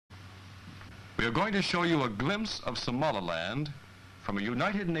We are going to show you a glimpse of Somaliland from a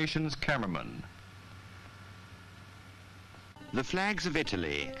United Nations cameraman. The flags of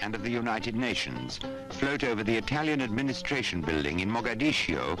Italy and of the United Nations float over the Italian administration building in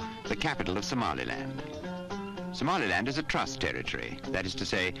Mogadishu, the capital of Somaliland. Somaliland is a trust territory. That is to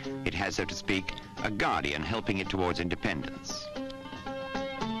say, it has, so to speak, a guardian helping it towards independence.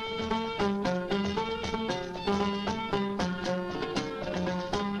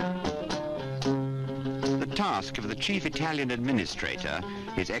 The task of the chief Italian administrator,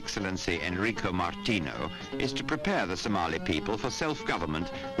 His Excellency Enrico Martino, is to prepare the Somali people for self-government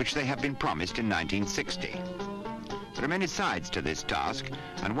which they have been promised in 1960. There are many sides to this task,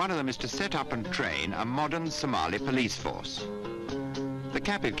 and one of them is to set up and train a modern Somali police force. The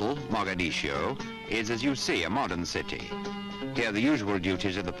capital, Mogadishu, is, as you see, a modern city. Here the usual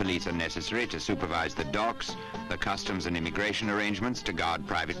duties of the police are necessary to supervise the docks, the customs and immigration arrangements, to guard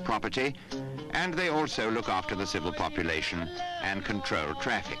private property, and they also look after the civil population and control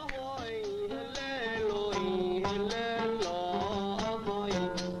traffic.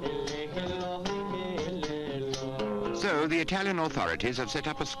 So the Italian authorities have set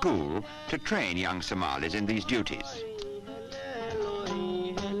up a school to train young Somalis in these duties.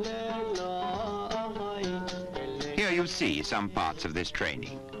 Here you see some parts of this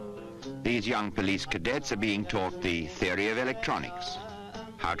training. These young police cadets are being taught the theory of electronics,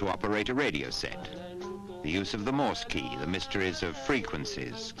 how to operate a radio set, the use of the Morse key, the mysteries of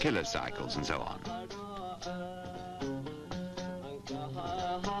frequencies, kilocycles, and so on.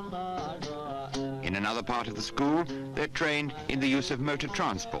 In another part of the school, they're trained in the use of motor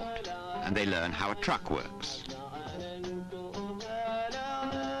transport, and they learn how a truck works.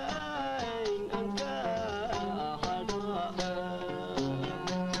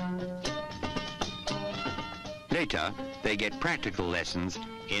 Later, they get practical lessons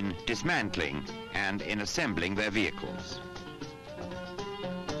in dismantling and in assembling their vehicles.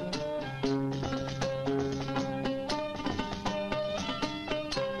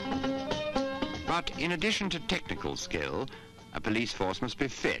 But in addition to technical skill, a police force must be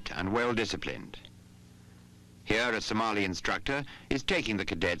fit and well disciplined. Here, a Somali instructor is taking the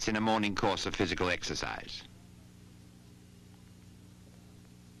cadets in a morning course of physical exercise.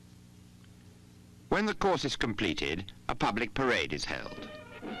 When the course is completed, a public parade is held.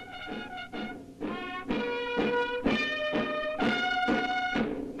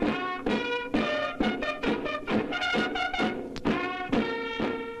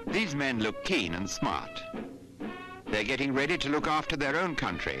 These men look keen and smart. They're getting ready to look after their own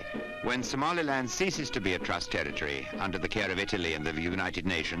country when Somaliland ceases to be a trust territory under the care of Italy and the United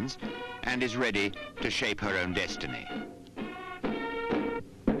Nations and is ready to shape her own destiny.